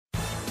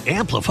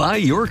Amplify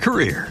your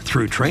career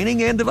through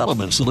training and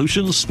development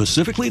solutions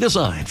specifically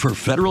designed for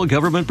federal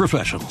government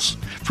professionals.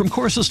 From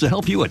courses to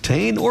help you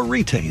attain or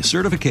retain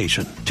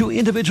certification, to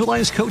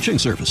individualized coaching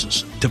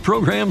services, to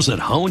programs that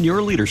hone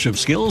your leadership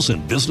skills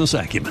and business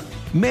acumen,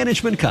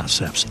 Management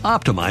Concepts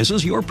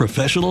optimizes your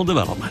professional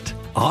development.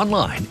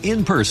 Online,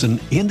 in person,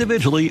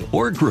 individually,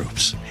 or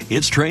groups,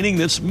 it's training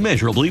that's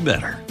measurably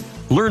better.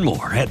 Learn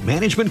more at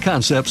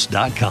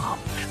managementconcepts.com.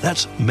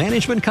 That's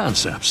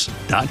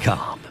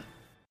managementconcepts.com.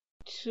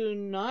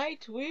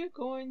 Tonight, we're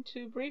going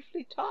to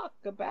briefly talk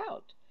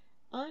about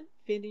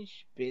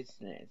unfinished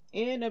business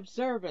in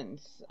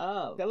observance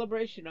of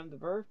celebration of the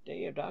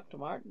birthday of Dr.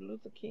 Martin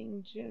Luther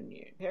King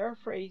Jr.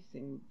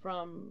 Paraphrasing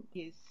from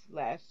his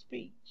last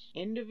speech.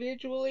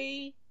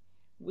 Individually,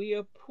 we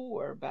are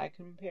poor by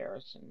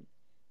comparison.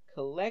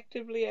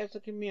 Collectively, as a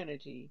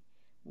community,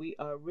 we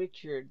are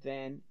richer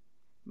than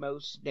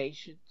most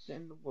nations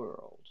in the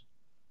world.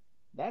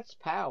 That's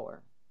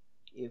power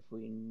if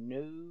we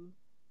knew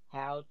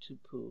how to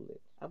pull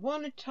it. I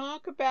want to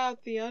talk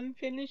about the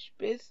unfinished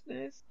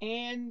business,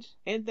 and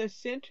in the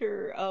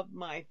center of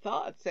my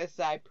thoughts as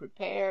I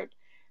prepared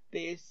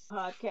this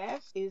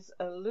podcast is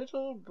a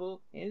little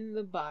book in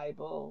the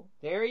Bible,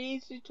 very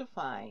easy to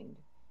find.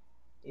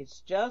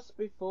 It's just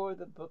before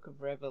the book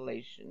of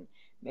Revelation,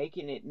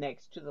 making it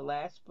next to the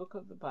last book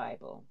of the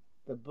Bible,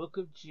 the book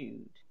of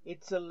Jude.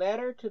 It's a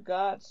letter to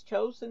God's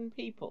chosen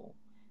people,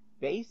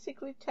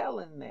 basically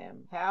telling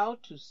them how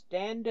to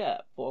stand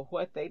up for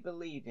what they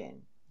believe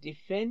in,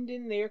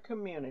 defending their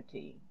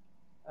community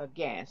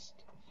against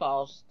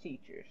false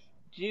teachers.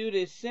 Jude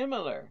is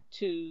similar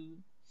to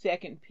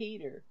 2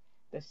 Peter,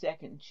 the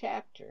second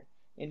chapter.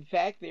 In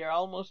fact, they're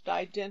almost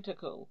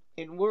identical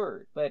in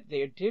word, but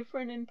they're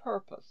different in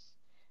purpose.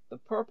 The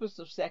purpose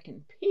of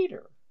 2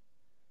 Peter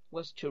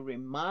was to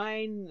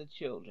remind the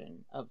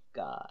children of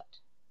God,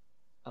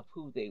 of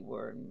who they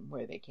were and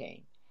where they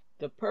came.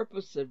 The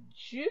purpose of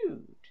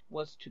Jude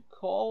was to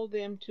call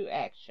them to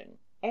action.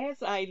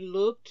 As I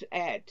looked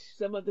at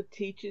some of the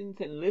teachings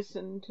and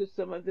listened to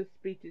some of the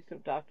speeches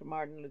of Dr.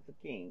 Martin Luther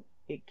King,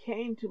 it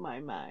came to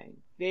my mind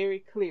very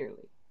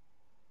clearly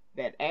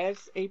that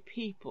as a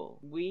people,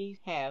 we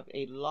have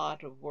a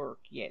lot of work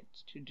yet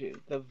to do.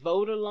 The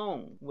vote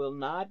alone will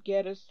not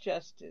get us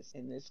justice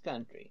in this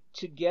country.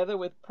 Together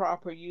with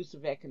proper use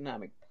of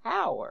economic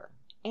power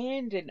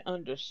and an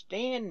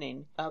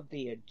understanding of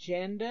the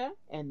agenda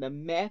and the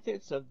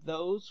methods of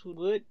those who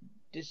would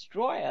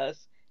destroy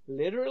us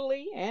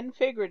literally and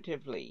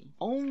figuratively,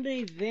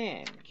 only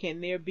then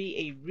can there be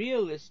a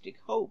realistic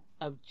hope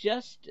of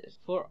justice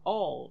for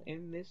all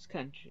in this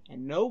country.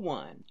 And no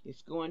one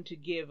is going to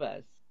give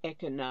us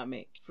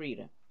economic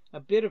freedom. A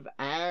bit of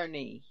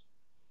irony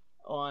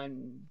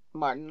on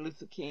Martin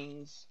Luther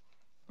King's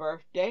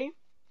birthday,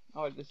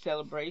 or the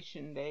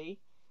celebration day,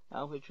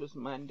 which was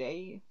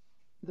Monday.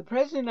 The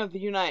President of the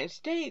United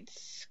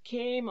States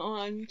came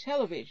on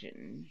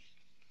television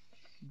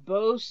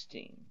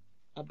boasting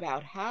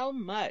about how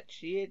much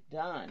he had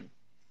done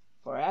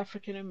for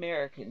African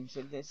Americans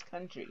in this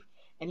country,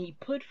 and he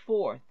put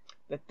forth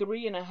the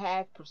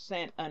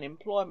 3.5%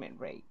 unemployment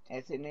rate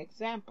as an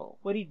example.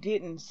 What he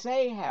didn't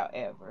say,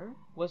 however,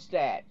 was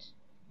that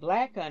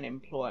black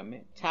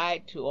unemployment,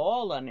 tied to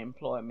all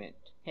unemployment,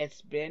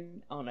 has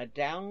been on a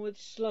downward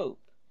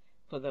slope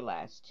for the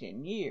last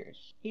 10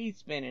 years.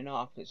 He's been in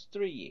office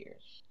 3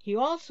 years. He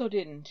also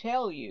didn't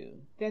tell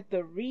you that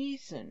the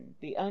reason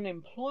the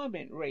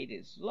unemployment rate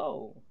is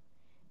low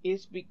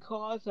is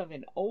because of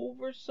an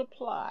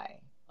oversupply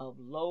of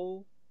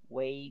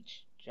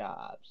low-wage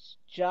jobs.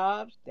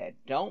 Jobs that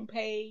don't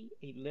pay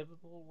a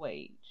livable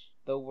wage.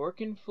 Though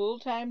working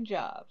full-time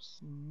jobs,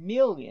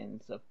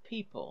 millions of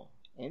people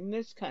in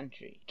this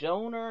country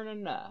don't earn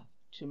enough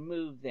to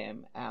move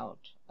them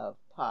out of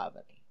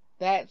poverty.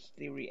 That's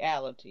the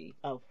reality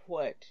of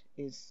what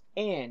is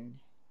in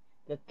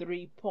the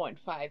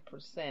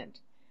 3.5%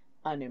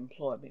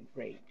 unemployment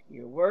rate.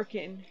 You're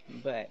working,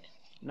 but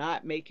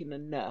not making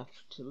enough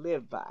to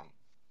live by.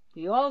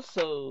 He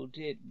also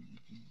did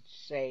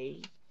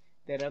say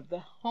that of the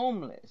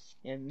homeless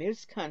in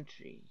this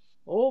country,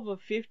 over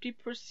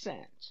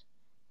 50%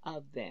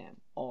 of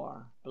them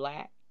are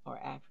black or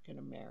African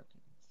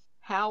Americans.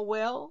 How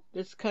well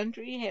this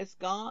country has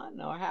gone,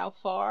 or how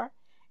far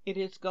it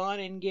has gone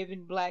in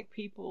giving black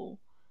people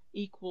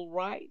equal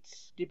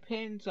rights,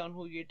 depends on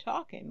who you're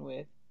talking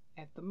with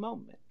at the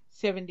moment.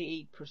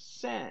 78%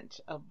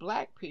 of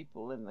black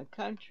people in the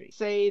country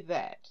say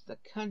that the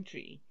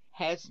country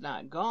has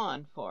not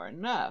gone far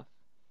enough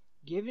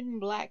giving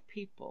black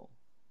people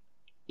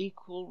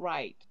equal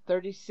rights.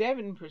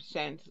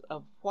 37%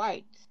 of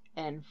whites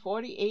and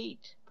 48%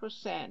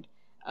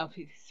 of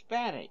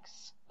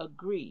Hispanics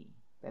agree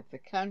that the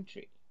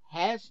country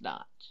has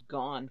not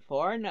gone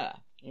far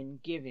enough in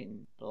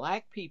giving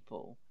black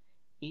people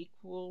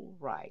equal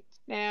rights.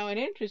 Now, an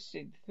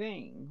interesting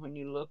thing when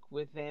you look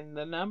within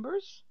the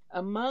numbers,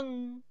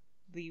 among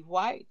the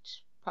white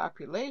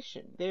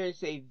population, there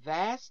is a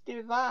vast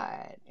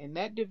divide, and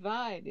that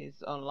divide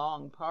is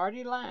along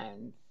party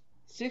lines.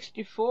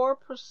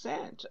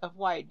 64% of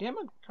white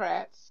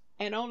Democrats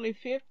and only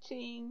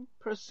 15%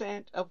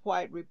 of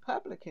white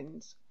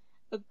Republicans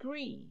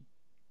agree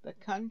the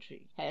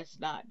country has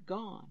not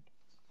gone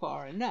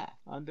far enough.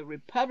 On the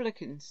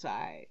Republican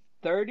side,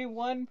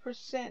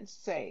 31%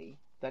 say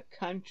the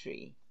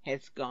country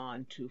has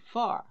gone too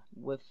far,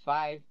 with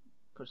 5%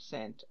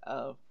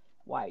 of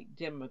white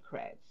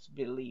Democrats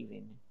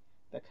believing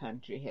the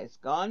country has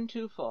gone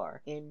too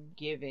far in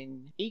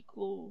giving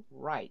equal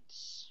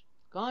rights.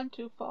 Gone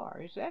too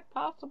far. Is that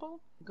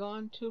possible?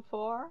 Gone too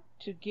far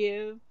to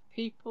give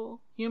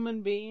people,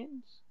 human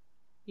beings,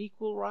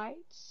 equal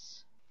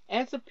rights?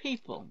 As a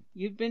people,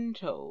 you've been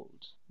told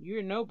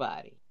you're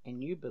nobody,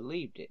 and you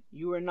believed it.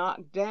 You were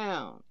knocked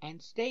down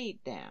and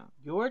stayed down.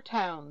 Your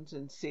towns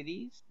and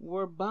cities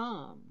were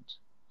bombed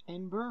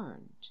and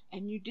burned,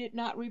 and you did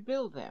not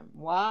rebuild them.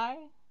 Why?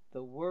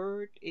 The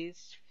word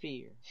is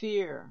fear.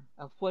 Fear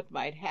of what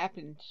might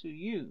happen to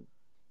you.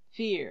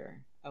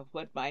 Fear of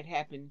what might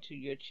happen to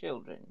your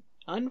children.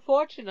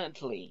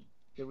 Unfortunately,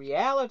 the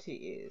reality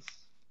is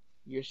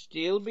you're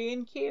still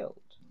being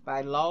killed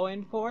by law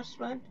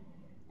enforcement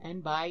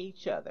and by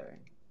each other.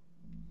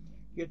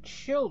 Your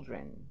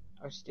children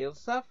are still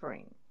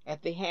suffering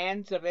at the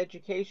hands of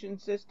education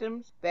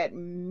systems that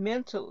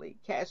mentally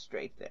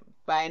castrate them,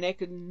 by an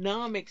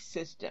economic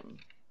system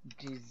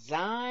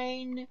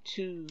designed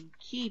to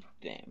keep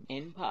them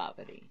in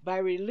poverty, by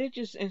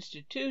religious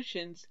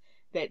institutions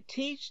that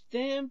teach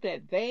them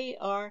that they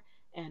are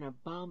an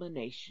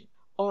abomination,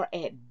 or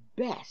at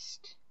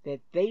best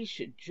that they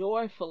should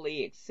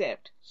joyfully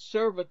accept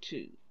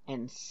servitude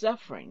and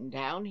suffering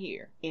down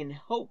here in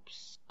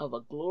hopes of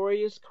a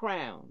glorious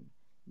crown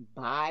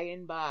by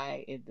and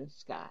by in the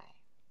sky,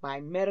 by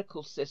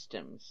medical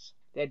systems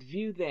that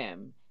view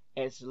them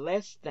as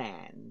less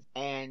than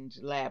and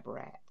lab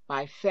rats,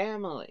 by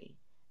family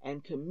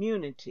and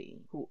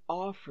community who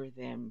offer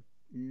them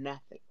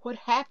nothing. What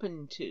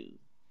happened to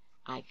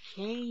 "I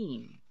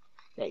came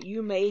that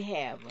you may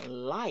have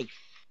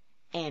life,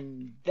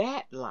 and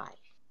that life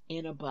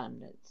in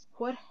abundance"?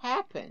 What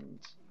happened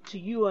to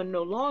 "you are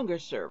no longer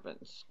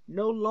servants,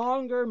 no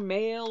longer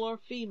male or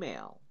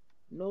female,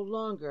 no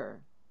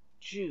longer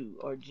Jew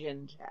or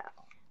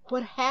Gentile"?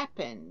 What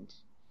happened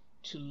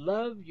to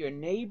 "love your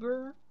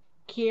neighbor,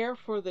 care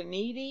for the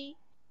needy,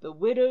 the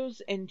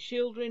widows and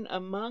children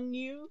among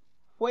you"?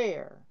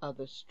 Where are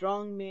the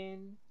strong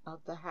men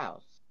of the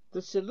house?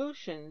 The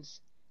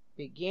solutions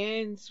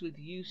begins with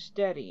you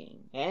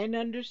studying and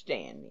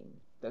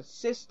understanding the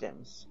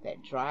systems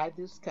that drive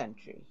this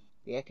country,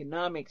 the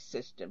economic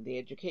system, the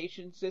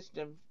education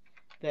system,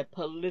 the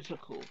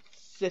political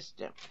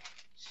system.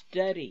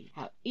 Study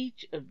how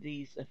each of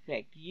these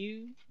affect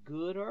you,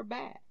 good or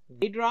bad.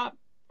 They drop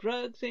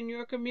drugs in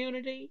your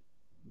community,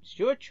 it's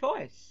your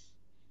choice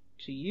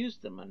to use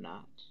them or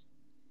not.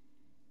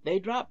 They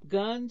drop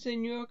guns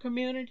in your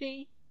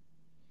community,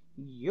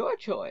 your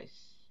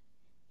choice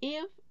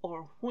if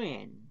or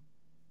when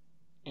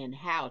and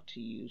how to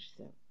use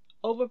them.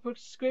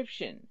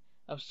 Overprescription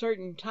of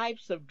certain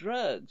types of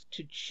drugs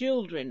to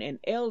children and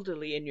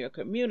elderly in your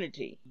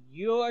community,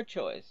 your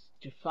choice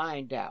to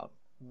find out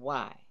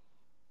why.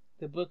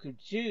 The book of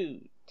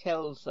Jude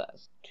tells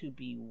us to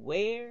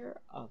beware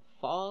of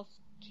false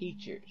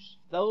teachers,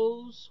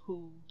 those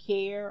who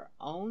care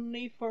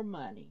only for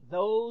money,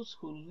 those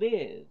who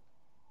live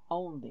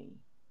only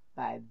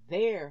by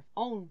their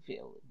own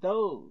feelings,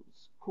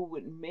 those who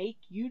would make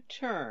you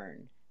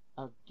turn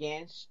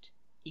against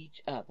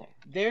each other.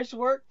 There's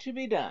work to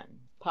be done,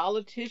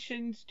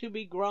 politicians to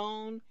be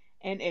grown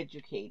and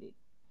educated,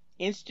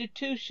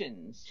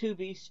 institutions to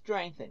be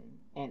strengthened,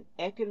 and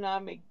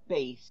economic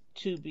base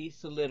to be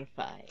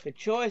solidified. The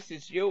choice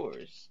is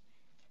yours,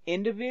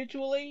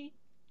 individually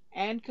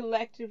and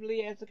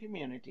collectively as a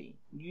community.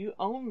 You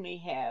only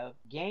have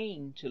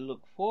gain to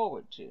look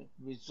forward to,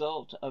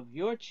 result of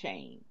your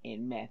change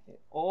in method.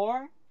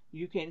 Or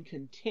you can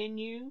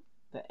continue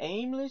the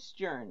aimless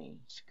journey,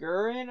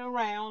 scurrying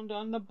around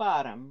on the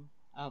bottom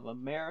of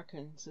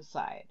American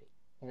society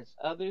as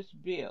others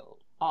build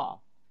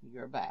off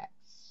your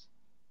backs.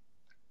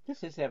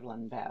 This is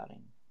Evelyn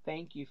Bowding.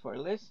 Thank you for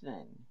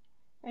listening,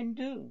 and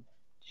do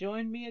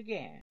join me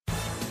again.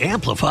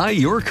 Amplify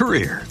your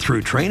career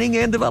through training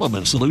and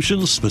development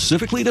solutions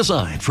specifically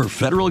designed for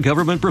federal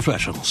government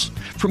professionals.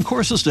 From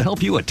courses to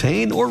help you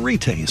attain or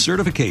retain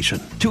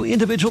certification, to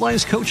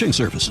individualized coaching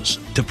services,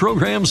 to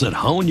programs that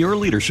hone your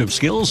leadership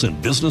skills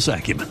and business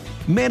acumen,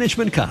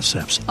 Management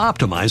Concepts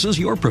optimizes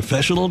your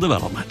professional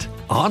development.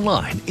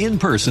 Online, in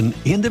person,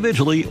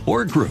 individually,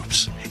 or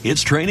groups,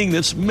 it's training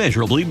that's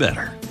measurably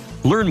better.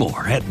 Learn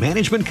more at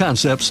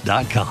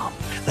managementconcepts.com.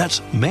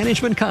 That's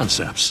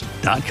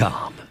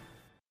managementconcepts.com.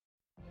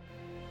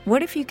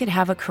 What if you could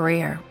have a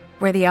career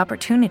where the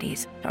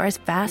opportunities are as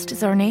vast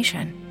as our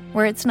nation,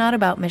 where it's not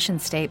about mission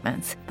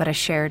statements, but a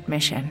shared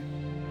mission?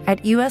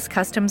 At U.S.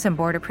 Customs and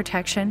Border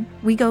Protection,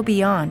 we go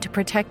beyond to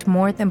protect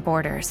more than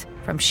borders.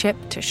 From ship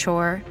to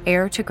shore,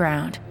 air to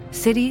ground,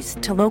 cities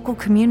to local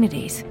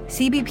communities,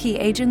 CBP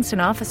agents and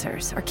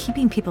officers are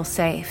keeping people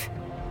safe.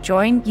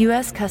 Join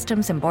U.S.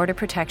 Customs and Border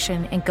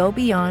Protection and go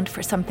beyond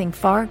for something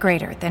far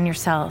greater than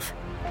yourself.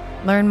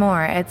 Learn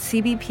more at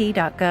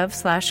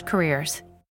cbp.gov/careers.